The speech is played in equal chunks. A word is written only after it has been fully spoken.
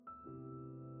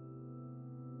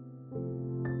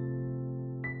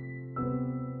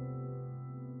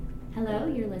Hello,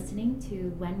 you're listening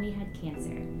to When We Had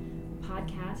Cancer, a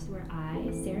podcast where I,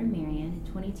 Sarah Marion, a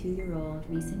 22-year-old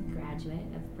recent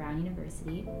graduate of Brown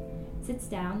University, sits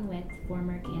down with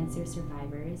former cancer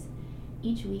survivors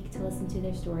each week to listen to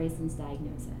their stories since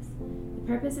diagnosis. The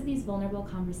purpose of these vulnerable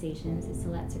conversations is to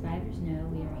let survivors know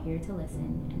we are here to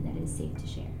listen and that it is safe to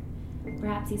share.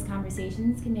 Perhaps these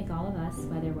conversations can make all of us,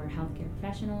 whether we're healthcare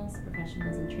professionals,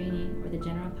 professionals in training, or the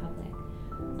general public,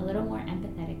 a little more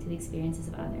empathetic to the experiences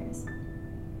of others.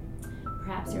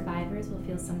 Perhaps survivors will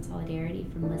feel some solidarity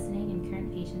from listening, and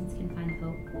current patients can find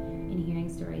hope in hearing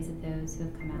stories of those who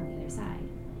have come out the other side.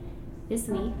 This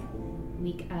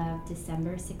week of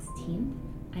December 16th,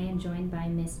 I am joined by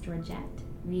Miss Georgette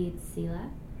Reed Sela,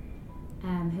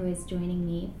 who is joining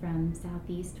me from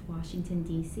Southeast Washington,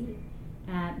 D.C.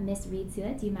 Miss Reed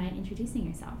Sela, do you mind introducing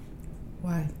yourself?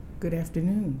 Why, good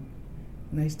afternoon.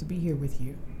 Nice to be here with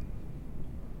you.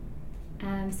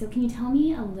 So can you tell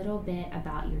me a little bit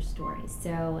about your story?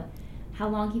 So how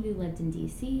long have you lived in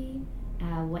D.C.?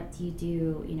 What do you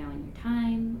do, in your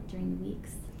time during the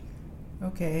weeks?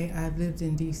 Okay, I've lived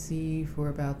in D.C. for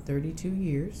about 32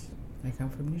 years. I come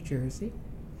from New Jersey.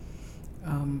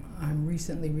 I'm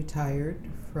recently retired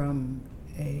from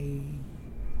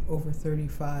over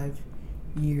 35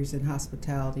 years in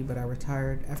hospitality, but I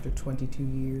retired after 22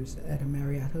 years at a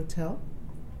Marriott hotel.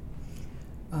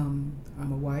 I'm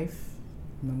a wife.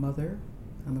 I'm a mother,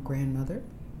 I'm a grandmother.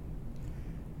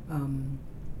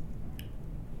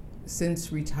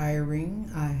 Since retiring,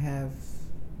 I have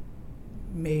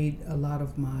made a lot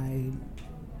of my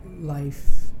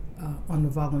life on a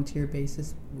volunteer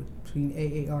basis between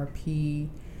AARP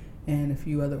and a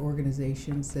few other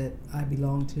organizations that I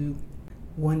belong to.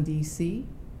 One DC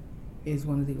is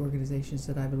one of the organizations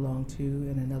that I belong to,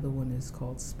 and another one is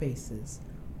called Spaces,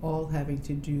 all having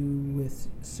to do with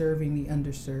serving the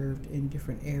underserved in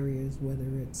different areas, whether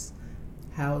it's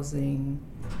housing,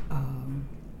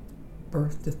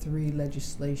 birth to 3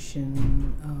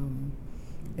 legislation,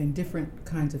 and different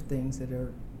kinds of things that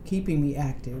are keeping me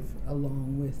active,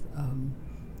 along with,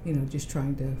 just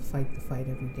trying to fight the fight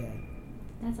every day.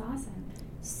 That's awesome.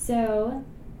 So,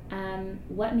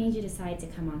 what made you decide to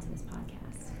come onto this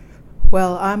podcast?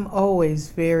 Well, I'm always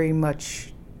very much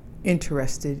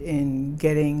interested in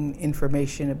getting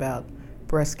information about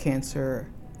breast cancer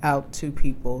out to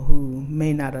people who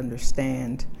may not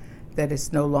understand that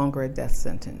it's no longer a death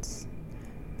sentence,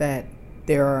 that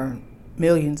there are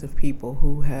millions of people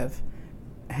who have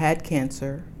had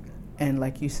cancer and,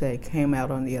 like you say, came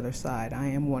out on the other side. I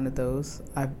am one of those.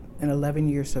 I'm an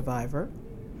 11-year survivor.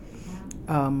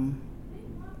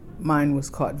 Mine was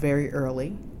caught very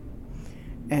early,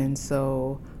 and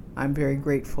so I'm very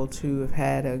grateful to have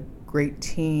had a great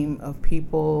team of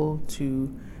people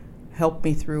to help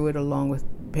me through it, along with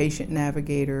patient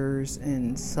navigators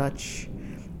and such.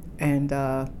 And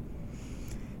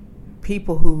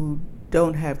people who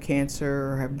don't have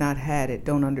cancer or have not had it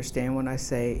don't understand when I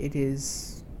say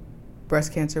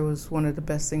breast cancer was one of the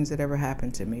best things that ever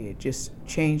happened to me. It just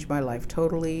changed my life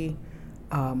totally,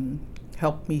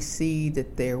 helped me see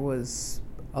that there was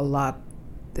a lot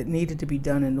that needed to be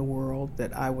done in the world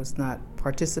that I was not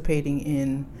participating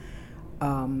in,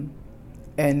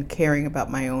 and caring about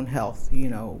my own health.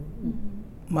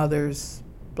 Mothers,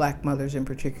 black mothers in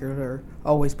particular,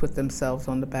 always put themselves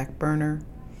on the back burner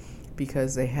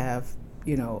because they have,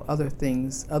 other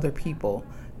things, other people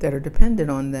that are dependent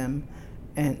on them.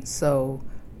 And so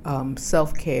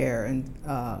self-care and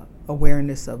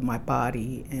awareness of my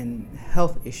body and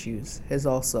health issues has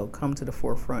also come to the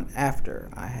forefront after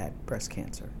I had breast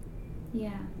cancer.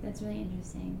 Yeah, that's really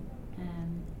interesting.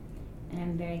 And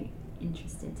I'm very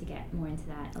interested to get more into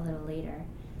that a little later.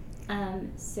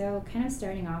 So kind of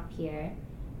starting off here,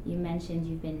 you mentioned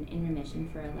you've been in remission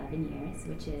for 11 years,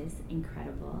 which is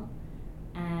incredible.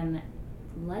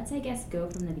 Let's, go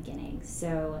from the beginning.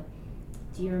 So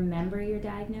do you remember your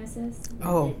diagnosis?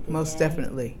 Most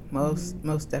definitely.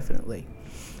 Most definitely.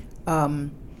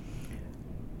 On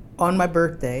my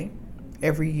birthday,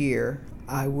 every year,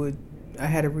 I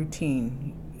had a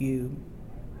routine. You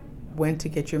went to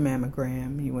get your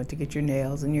mammogram, you went to get your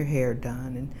nails and your hair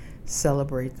done and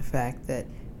celebrate the fact that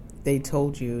they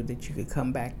told you that you could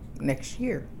come back next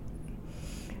year.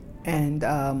 And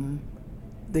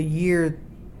the year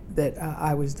that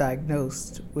I was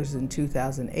diagnosed was in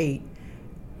 2008.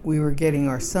 We were getting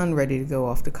our son ready to go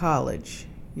off to college,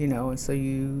 and so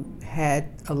you had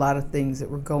a lot of things that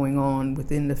were going on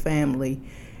within the family,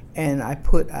 and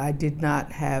I did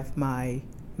not have my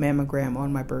mammogram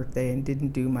on my birthday and didn't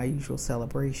do my usual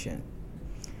celebration.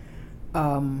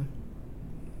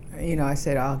 I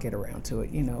said I'll get around to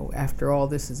it, after all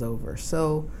this is over.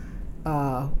 So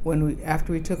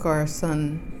after we took our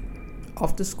son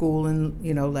off to school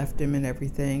and left him and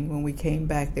everything, when we came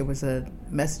back, there was a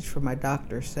message from my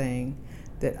doctor saying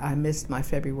that I missed my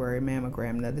February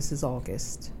mammogram. Now this is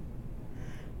August,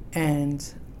 and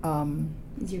is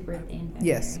your birthday in February?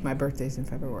 Yes, my birthday's in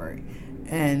February,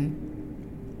 and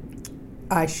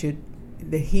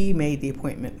he made the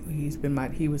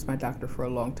appointment. He was my doctor for a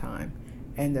long time,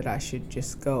 and that I should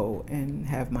just go and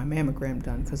have my mammogram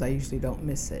done because I usually don't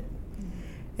miss it.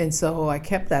 And so I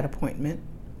kept that appointment.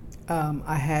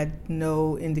 I had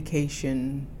no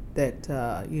indication that,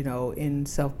 in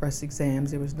self-breast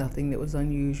exams, there was nothing that was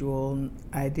unusual.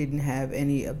 I didn't have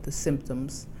any of the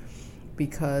symptoms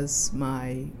because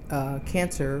my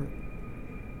cancer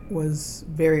was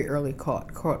very early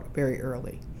caught very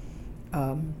early.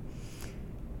 And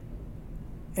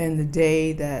the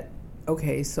day that,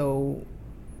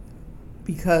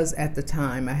 because at the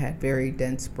time I had very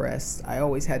dense breasts, I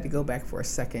always had to go back for a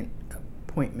second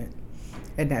appointment.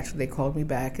 And naturally, they called me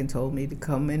back and told me to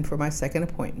come in for my second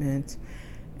appointment.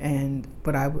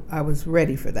 But I was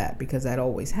ready for that because that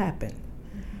always happened.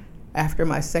 Mm-hmm. After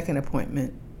my second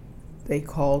appointment, they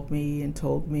called me and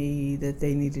told me that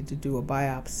they needed to do a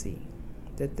biopsy,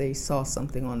 that they saw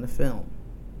something on the film.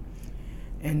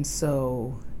 And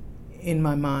so in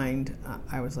my mind,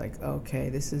 I was like, okay,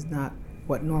 this is not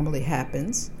what normally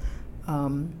happens.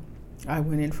 I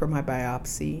went in for my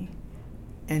biopsy,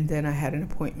 and then I had an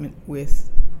appointment with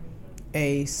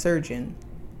a surgeon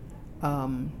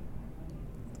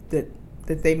that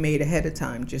they made ahead of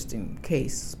time just in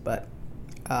case. But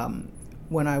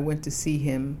when I went to see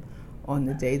him, on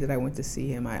the day that I went to see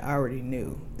him, I already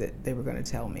knew that they were going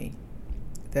to tell me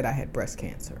that I had breast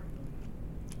cancer.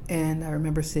 And I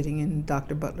remember sitting in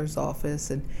Dr. Butler's office,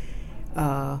 and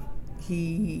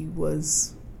he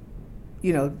was,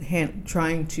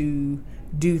 trying to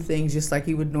do things just like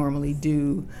he would normally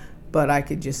do, but I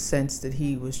could just sense that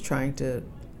he was trying to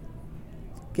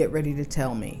get ready to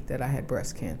tell me that I had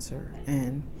breast cancer.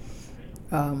 And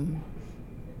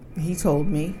he told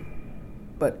me,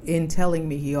 but in telling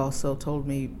me, he also told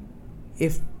me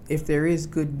if there is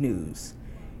good news,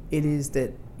 it is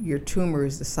that your tumor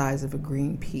is the size of a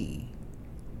green pea.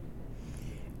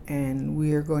 And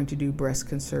we are going to do breast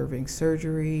conserving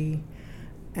surgery,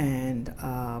 and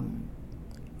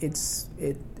it's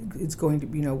going to,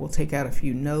 we'll take out a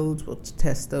few nodes, we'll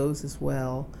test those as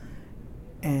well.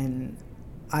 And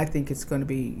I think it's going to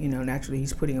be, naturally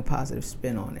he's putting a positive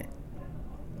spin on it.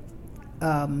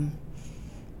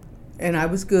 And I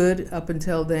was good up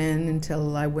until then,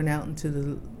 until I went out into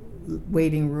the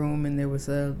waiting room and there was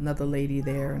another lady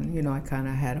there, and I kind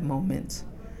of had a moment.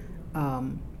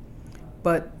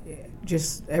 But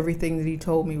just everything that he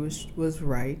told me was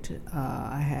right.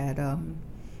 I had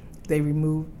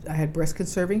breast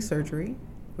conserving surgery,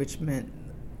 which meant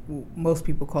most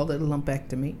people called it a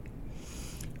lumpectomy.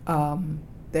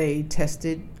 They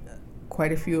tested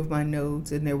quite a few of my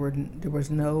nodes, and there was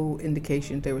no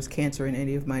indication there was cancer in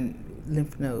any of my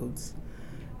lymph nodes.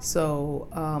 So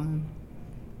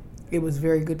it was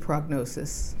very good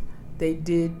prognosis. They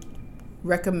did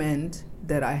recommend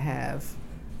that I have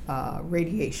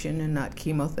radiation and not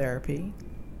chemotherapy.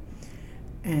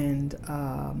 And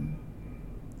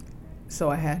so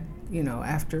I had,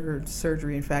 after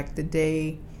surgery, in fact, the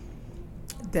day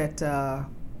that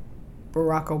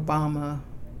Barack Obama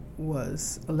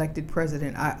was elected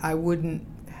president, I wouldn't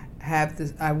have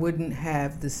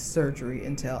this surgery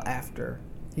until after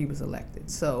he was elected.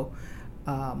 So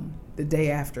the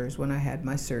day after is when I had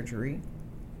my surgery.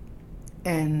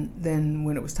 And then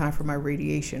when it was time for my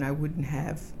radiation, I wouldn't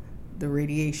have the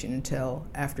radiation until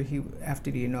after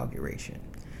the inauguration.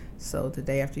 So the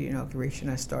day after the inauguration,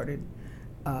 I started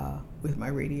with my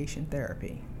radiation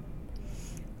therapy.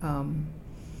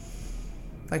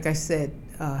 Like I said,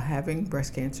 having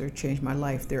breast cancer changed my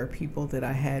life. There are people that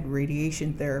I had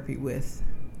radiation therapy with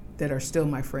that are still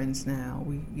my friends now.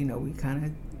 We kind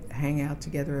of hang out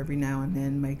together every now and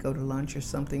then, might go to lunch or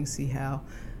something, see how,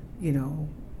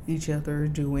 each other are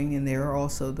doing. And there are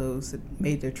also those that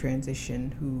made their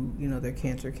transition who, their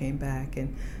cancer came back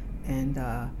and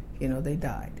they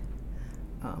died.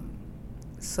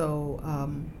 So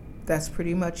that's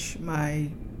pretty much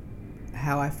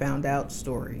how I found out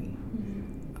story.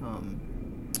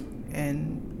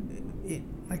 And it,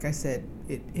 like I said,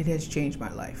 it has changed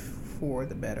my life for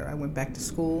the better. I went back to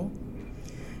school.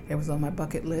 It was on my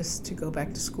bucket list to go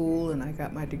back to school, and I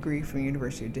got my degree from the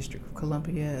University of District of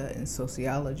Columbia in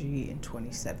sociology in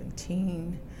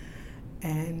 2017.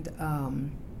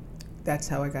 And that's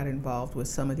how I got involved with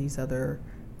some of these other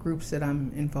groups that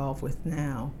I'm involved with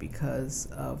now, because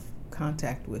of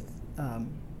contact with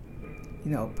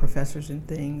professors and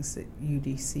things at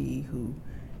UDC who,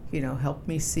 helped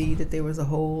me see that there was a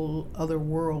whole other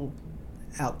world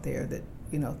out there, that,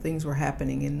 things were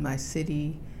happening in my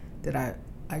city, that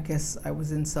I guess I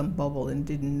was in some bubble and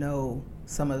didn't know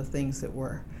some of the things that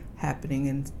were happening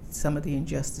and some of the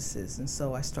injustices. And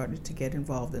so I started to get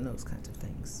involved in those kinds of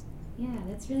things. Yeah,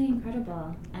 that's really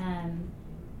incredible.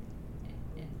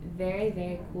 Very,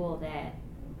 very cool that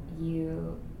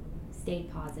you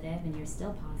stayed positive and you're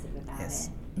still positive about Yes.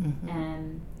 it.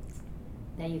 Mm-hmm.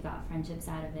 That you got friendships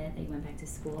out of it, that you went back to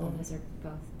school. Those are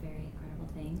both very incredible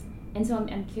things. And so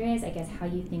I'm curious, I guess, how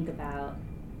you think about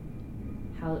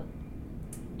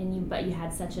but you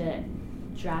had such a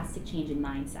drastic change in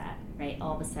mindset, right?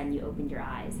 All of a sudden you opened your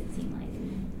eyes, it seemed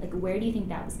like where do you think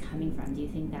that was coming from? Do you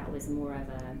think that was more of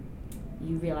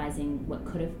you realizing what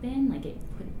could have been? Like it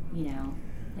put,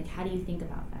 how do you think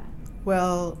about that?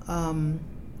 Well,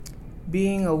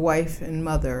 being a wife and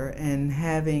mother and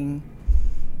having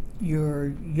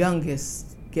your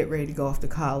youngest get ready to go off to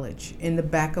college, in the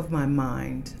back of my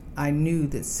mind, I knew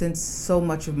that since so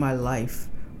much of my life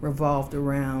revolved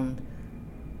around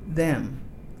them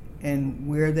and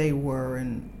where they were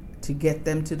and to get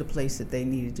them to the place that they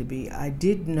needed to be, I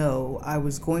did know I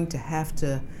was going to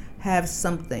have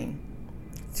something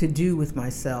to do with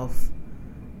myself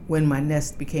when my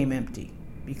nest became empty,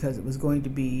 because it was going to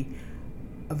be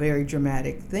a very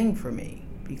dramatic thing for me,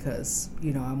 because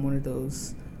I'm one of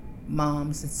those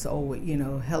moms that's always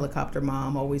helicopter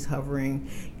mom, always hovering,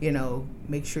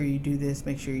 make sure you do this,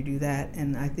 make sure you do that.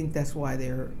 And I think that's why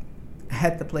they're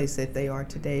at the place that they are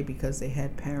today, because they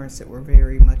had parents that were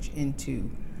very much into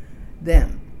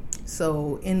them.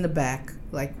 So in the back,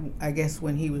 like I guess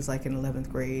when he was like in 11th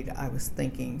grade, I was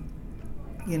thinking,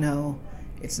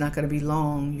 it's not going to be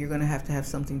long. You're going to have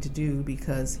something to do,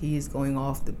 because he is going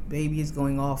off, the baby is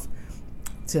going off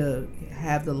to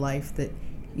have the life that,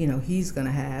 he's going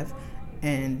to have,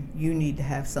 and you need to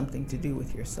have something to do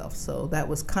with yourself. So that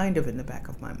was kind of in the back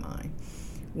of my mind.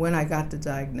 When I got the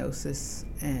diagnosis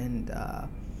and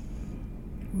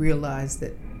realized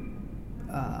that,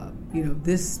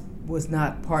 this was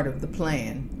not part of the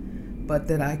plan, but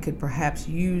that I could perhaps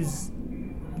use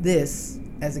this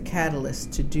as a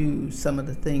catalyst to do some of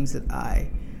the things that I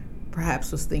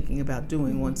perhaps was thinking about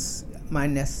doing once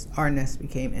our nest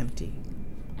became empty.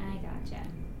 I gotcha.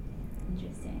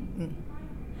 Interesting.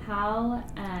 How,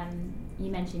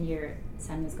 you mentioned your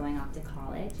son was going off to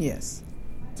college. Yes.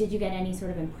 Did you get any sort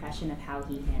of impression of how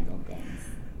he handled things?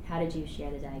 How did you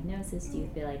share the diagnosis? Do you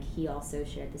feel like he also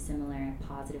shared the similar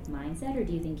positive mindset, or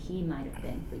do you think he might have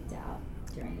been freaked out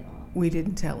during it all? We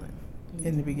didn't tell him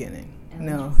in the beginning. Oh,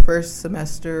 No, first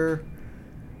semester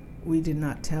we did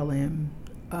not tell him.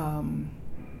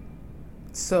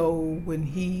 So when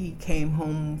he came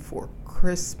home for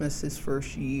Christmas his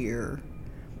first year,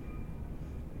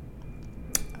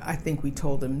 I think we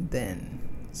told him then.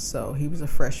 So he was a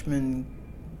freshman,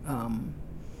 and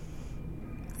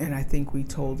I think we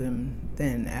told him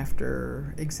then,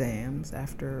 after exams,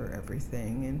 after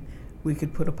everything, and we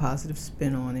could put a positive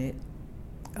spin on it,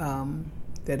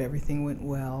 that everything went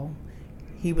well.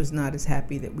 He was not as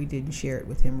happy that we didn't share it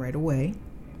with him right away.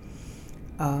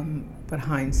 But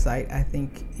hindsight, I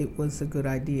think it was a good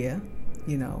idea.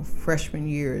 Freshman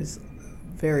year is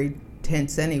very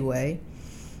tense anyway,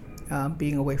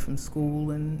 being away from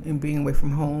school and being away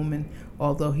from home. And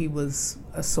although he was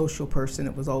a social person,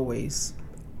 it was always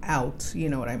out, you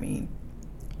know what I mean?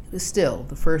 But still,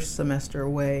 the first semester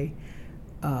away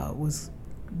was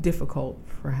difficult,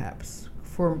 perhaps,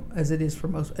 as it is for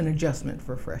most, an adjustment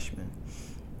for freshmen.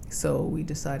 So we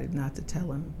decided not to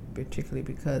tell him, particularly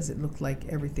because it looked like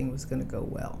everything was going to go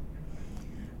well.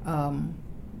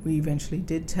 We eventually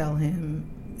did tell him,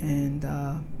 and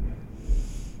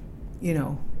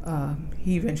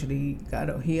he eventually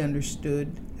he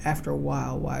understood after a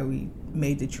while why we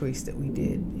made the choice that we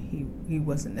did. He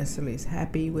wasn't necessarily as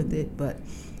happy with it, but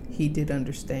he did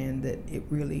understand that it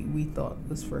really, we thought,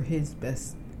 was for his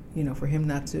best, for him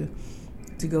not to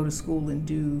go to school and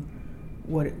do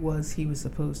what it was he was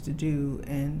supposed to do.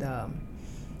 And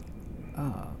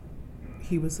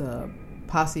he was a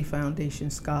Posse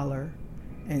Foundation scholar,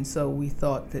 and so we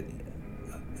thought that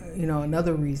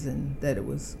another reason that it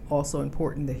was also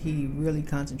important that he really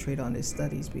concentrate on his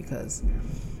studies, because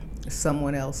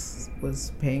someone else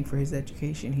was paying for his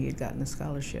education. He had gotten a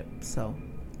scholarship, so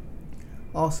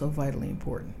also vitally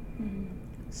important. Mm-hmm.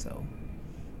 So.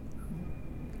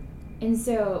 And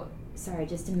so, sorry,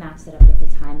 just to match that up with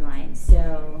the timeline.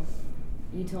 So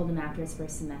you told him after his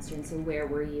first semester, and so where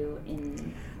were you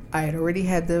in? I had already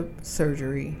had the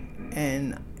surgery,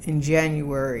 and in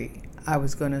January I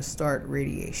was going to start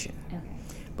radiation. Okay.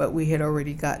 but we had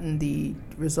already gotten the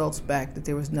results back that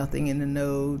there was nothing in the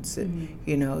nodes, and,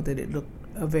 you know, that it looked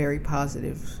a very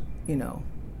positive, you know,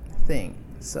 thing.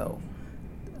 So.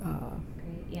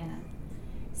 Great, yeah.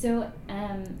 So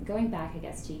going back, I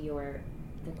guess, to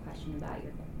the question about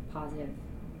your positive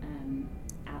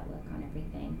outlook on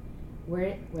everything,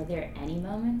 were there any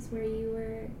moments where you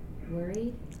were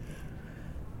worried?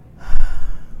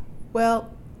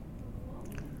 Well,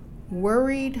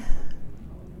 worried,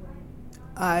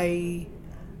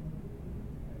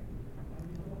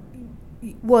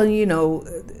 well, you know,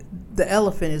 the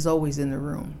elephant is always in the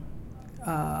room.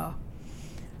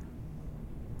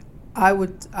 I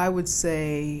would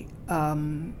say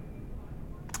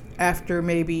after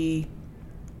maybe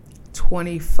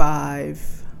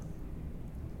 25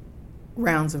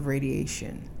 rounds of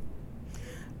radiation,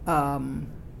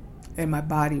 and my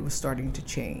body was starting to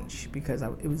change because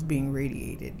it was being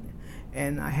radiated,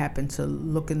 and I happened to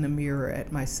look in the mirror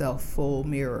at myself, full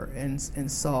mirror, and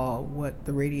saw what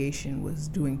the radiation was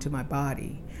doing to my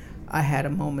body. I had a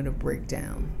moment of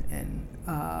breakdown, and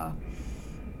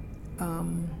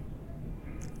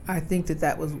I think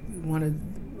that was one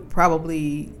of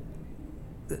probably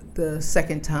the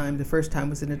second time. The first time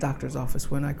was in the doctor's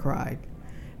office when I cried.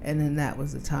 And then that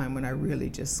was the time when I really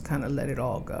just kind of let it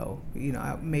all go. You know,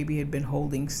 I maybe had been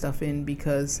holding stuff in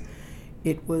because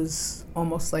it was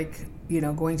almost like, you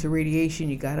know, going to radiation.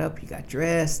 You got up, you got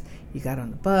dressed, you got on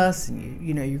the bus, and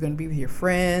you know you're going to be with your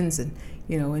friends, and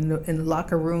you know in the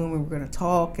locker room, and we're going to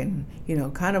talk, and you know,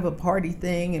 kind of a party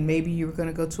thing. And maybe you were going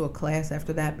to go to a class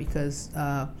after that because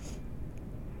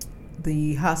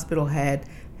the hospital had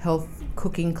health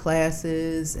cooking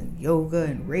classes and yoga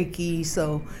and Reiki.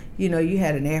 So, you know, you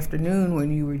had an afternoon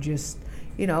when you were just,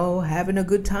 you know, having a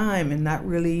good time and not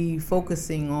really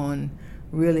focusing on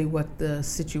really what the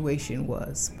situation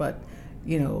was. But,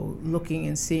 you know, looking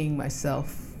and seeing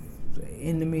myself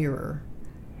in the mirror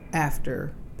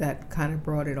after that kind of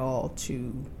brought it all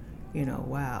to, you know,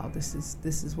 wow, this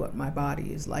is what my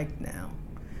body is like now.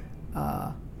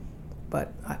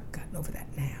 But I've gotten over that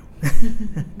now.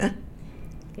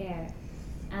 Fair.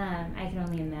 I can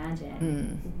only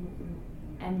imagine.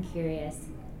 I'm curious,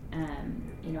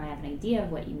 you know, I have an idea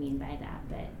of what you mean by that,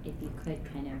 but if you could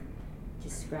kind of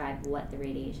describe what the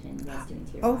radiation was doing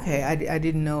to your body. Okay, I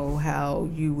didn't know how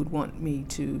you would want me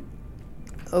to.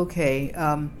 Okay,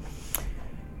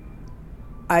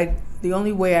 the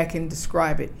only way I can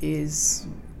describe it is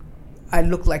I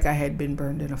looked like I had been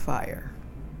burned in a fire.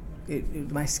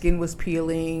 My skin was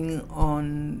peeling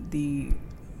on the,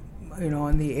 you know,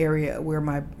 on the area where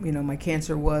my, you know, my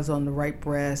cancer was on the right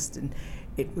breast, and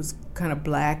it was kind of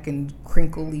black and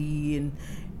crinkly, and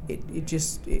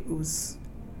it was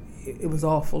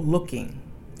awful looking.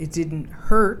 It didn't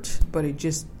hurt, but it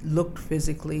just looked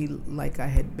physically like I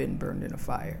had been burned in a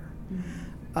fire.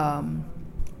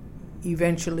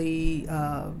 Eventually,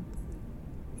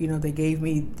 you know, they gave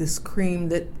me this cream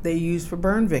that they use for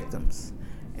burn victims,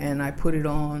 and I put it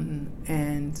on,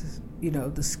 and you know,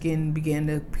 the skin began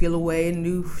to peel away, and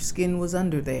new skin was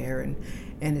under there, and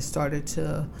it started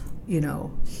to, you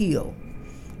know, heal.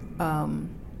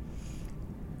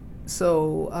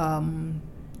 So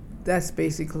that's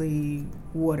basically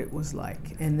what it was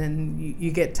like. And then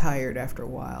you get tired after a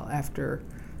while. After,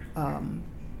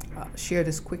 share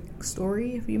this quick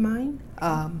story, if you mind.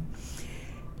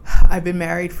 I've been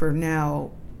married for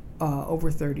now over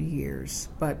 30 years,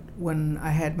 but when I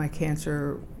had my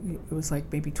cancer, it was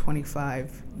like maybe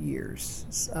 25 years,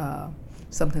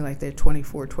 something like that,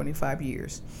 24, 25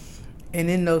 years. And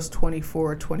in those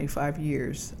 24, 25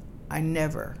 years, I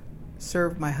never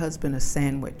served my husband a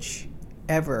sandwich,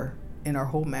 ever, in our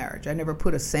whole marriage. I never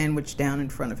put a sandwich down in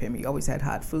front of him. He always had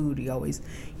hot food. He always,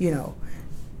 you know,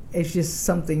 it's just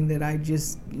something that I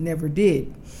just never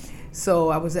did. So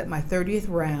I was at my 30th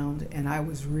round, and I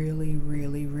was really,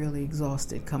 really, really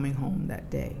exhausted coming home that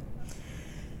day.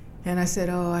 And I said,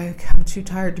 I'm too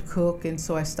tired to cook. And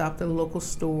so I stopped at a local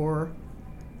store,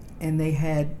 and they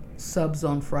had subs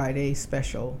on Friday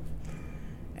special.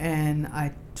 And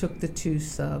I took the 2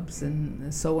 subs.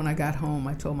 And so when I got home,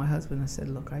 I told my husband, I said,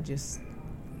 look,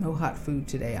 no hot food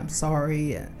today. I'm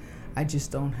sorry. I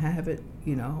just don't have it.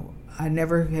 You know, I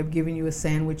never have given you a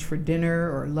sandwich for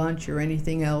dinner or lunch or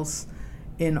anything else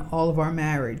in all of our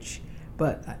marriage.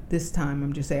 But this time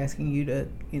I'm just asking you to,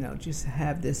 you know, just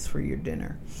have this for your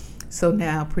dinner. So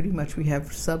now pretty much we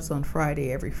have subs on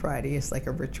Friday, every Friday. It's like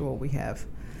a ritual. We have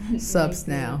subs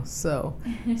now. So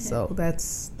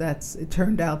that's it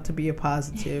turned out to be a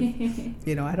positive.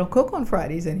 You know, I don't cook on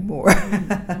Fridays anymore.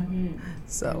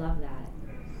 So I love that.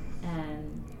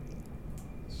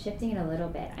 Shifting it a little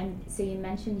bit, so you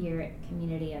mentioned your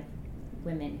community of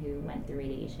women who went through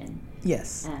radiation.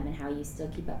 Yes. And how you still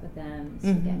keep up with them,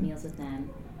 still get meals with them.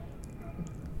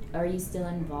 Are you still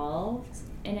involved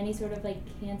in any sort of like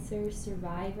cancer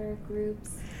survivor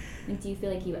groups? Like, do you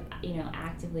feel like you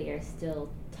actively are still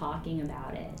talking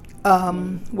about it?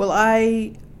 Well,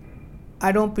 I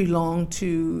don't belong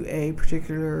to a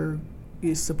particular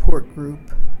support group.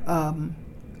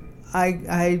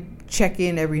 I check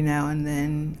in every now and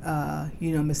then.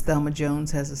 Miss Thelma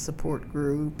Jones has a support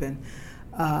group, and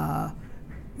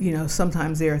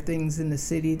sometimes there are things in the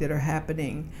city that are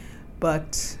happening,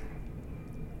 but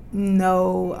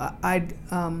no,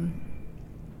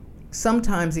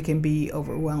 sometimes it can be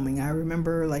overwhelming. I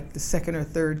remember like the second or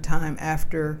third time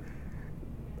after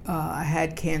I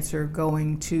had cancer,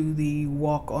 going to the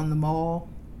walk on the mall,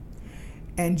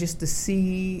 and just the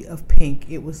sea of pink.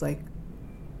 It was like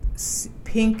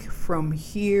pink from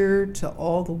here to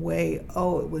all the way.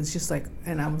 Oh, it was just like,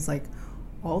 and I was like,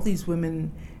 all these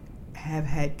women have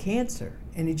had cancer,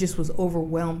 and it just was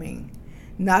overwhelming.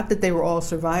 Not that they were all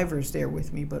survivors there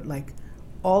with me, but like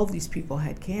all these people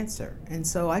had cancer. And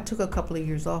so I took a couple of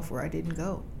years off where I didn't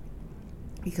go,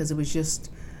 because it was just,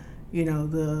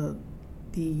 the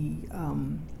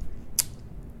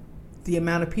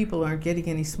amount of people aren't getting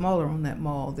any smaller on that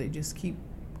mall. They just keep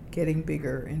getting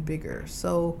bigger and bigger.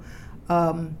 So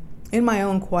in my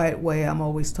own quiet way, I'm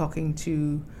always talking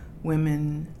to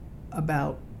women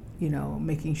about,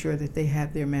 making sure that they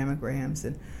have their mammograms.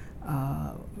 And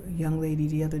a young lady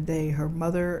the other day, her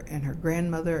mother and her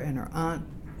grandmother and her aunt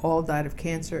all died of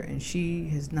cancer, and she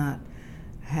has not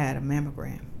had a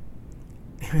mammogram.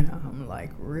 And I'm like,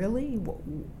 really? Well,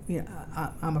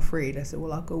 I'm afraid. I said,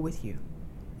 well, I'll go with you.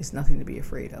 It's nothing to be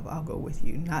afraid of. I'll go with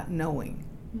you, not knowing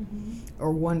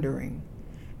or wondering.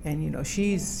 And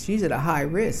she's at a high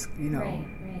risk. Right.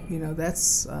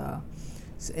 That's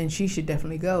and she should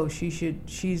definitely go.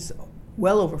 She's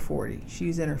well over 40.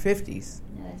 She's in her 50s.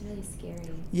 No, that's really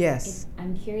scary. Yes.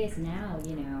 I'm curious now.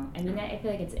 I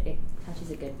feel like it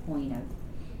touches a good point of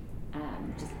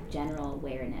just general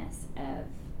awareness of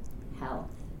health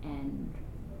and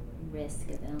risk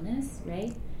of illness,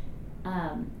 right?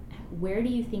 Where do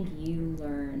you think you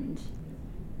learned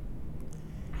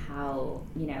how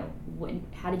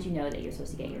did you know that you're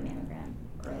supposed to get your mammogram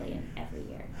early in every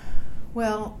year?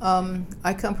 Well,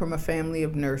 I come from a family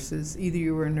of nurses. Either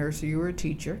you were a nurse or you were a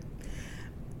teacher.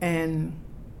 And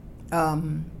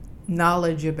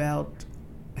knowledge about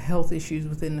health issues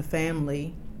within the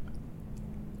family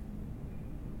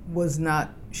was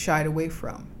not shied away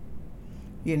from.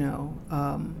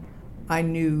 I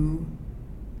knew,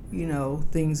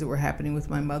 things that were happening with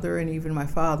my mother and even my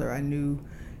father. I knew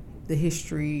the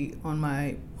history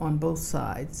on both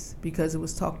sides because it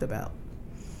was talked about.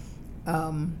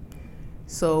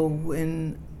 So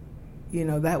when,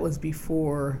 that was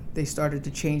before they started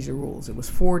to change the rules. It was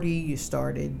 40, you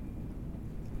started,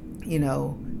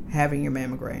 having your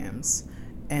mammograms.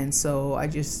 And so I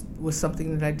just was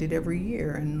something that I did every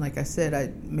year. And like I said,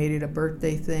 I made it a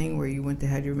birthday thing where you went to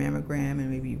have your mammogram, and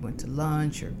maybe you went to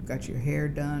lunch or got your hair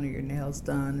done or your nails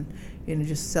done,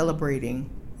 just celebrating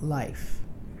life.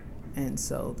 And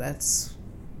so that's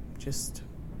just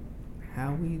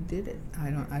how we did it. I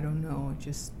don't know. I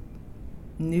just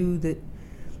knew that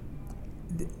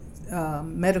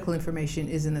medical information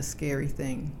isn't a scary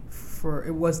thing.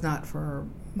 It was not for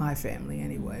my family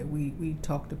anyway. We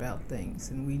talked about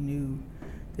things, and we knew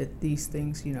that these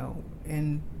things,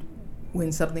 and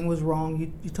when something was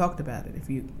wrong, you talked about it. If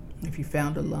you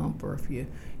found a lump, or if you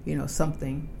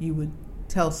something, you would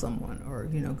tell someone, or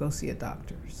go see a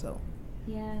doctor. So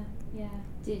yeah.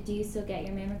 Do you still get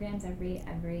your mammograms every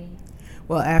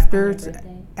well,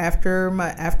 after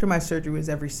my surgery was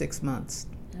every 6 months.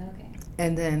 Okay.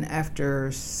 And then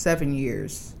after 7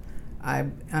 years,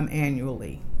 I'm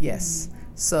annually. Yes.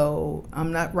 So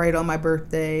I'm not right on my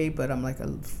birthday, but I'm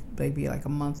maybe a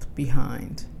month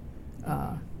behind,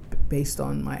 based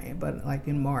on but like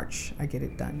in March I get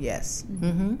it done. Yes.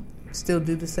 Still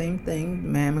do the same thing: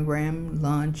 mammogram,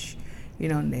 lunch,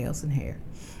 nails and hair.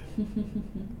 I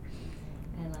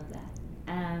love that.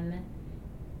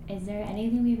 Is there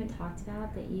anything we haven't talked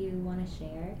about that you want to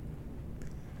share?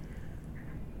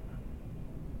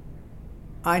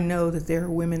 I know that there are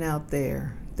women out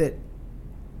there that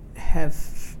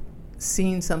have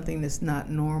seen something that's not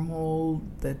normal,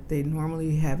 that they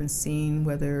normally haven't seen,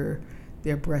 whether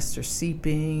their breasts are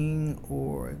seeping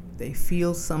or they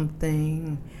feel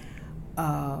something,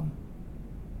 and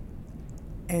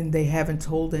they haven't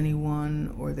told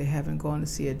anyone, or they haven't gone to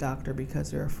see a doctor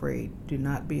because they're afraid. Do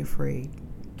not be afraid.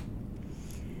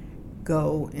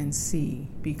 Go and see,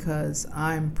 because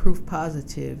I'm proof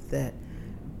positive that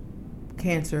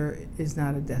cancer is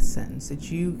not a death sentence.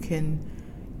 That you can,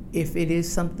 if it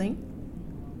is something,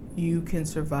 you can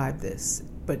survive this,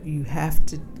 but you have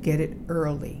to get it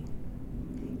early.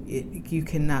 You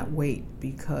cannot wait,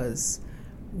 because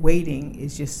waiting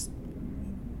is just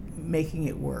making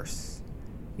it worse.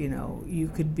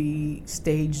 You could be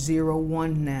stage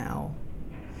 0-1 now,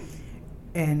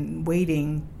 and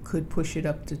waiting could push it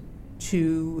up to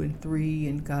 2 and 3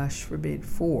 and, gosh forbid,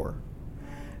 4.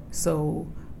 So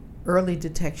early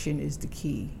detection is the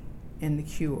key and the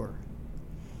cure.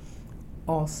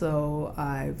 Also,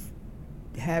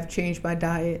 have changed my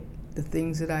diet, the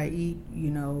things that I eat.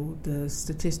 The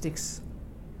statistics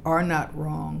are not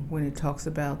wrong when it talks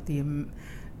about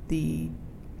the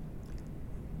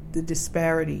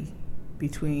disparity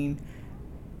between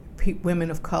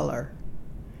women of color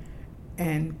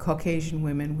and Caucasian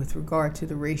women with regard to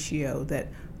the ratio, that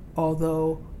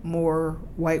although more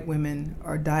white women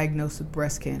are diagnosed with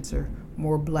breast cancer,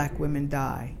 more black women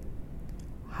die.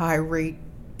 High rate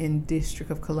in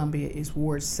District of Columbia is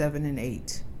wards 7 and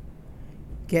 8.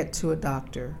 Get to a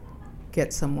doctor,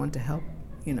 get someone to help,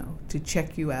 to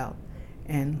check you out,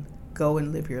 and go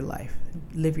and live your life.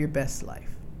 Live your best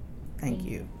life. Thank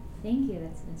you. Thank you.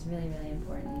 That's really, really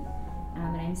important.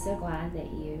 And I'm so glad that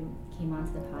you came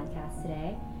onto the podcast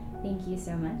today. Thank you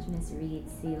so much, Ms. Reed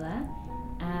Sela.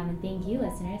 And thank you,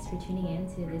 listeners, for tuning in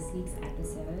to this week's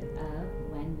episode of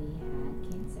When We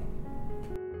Had Cancer.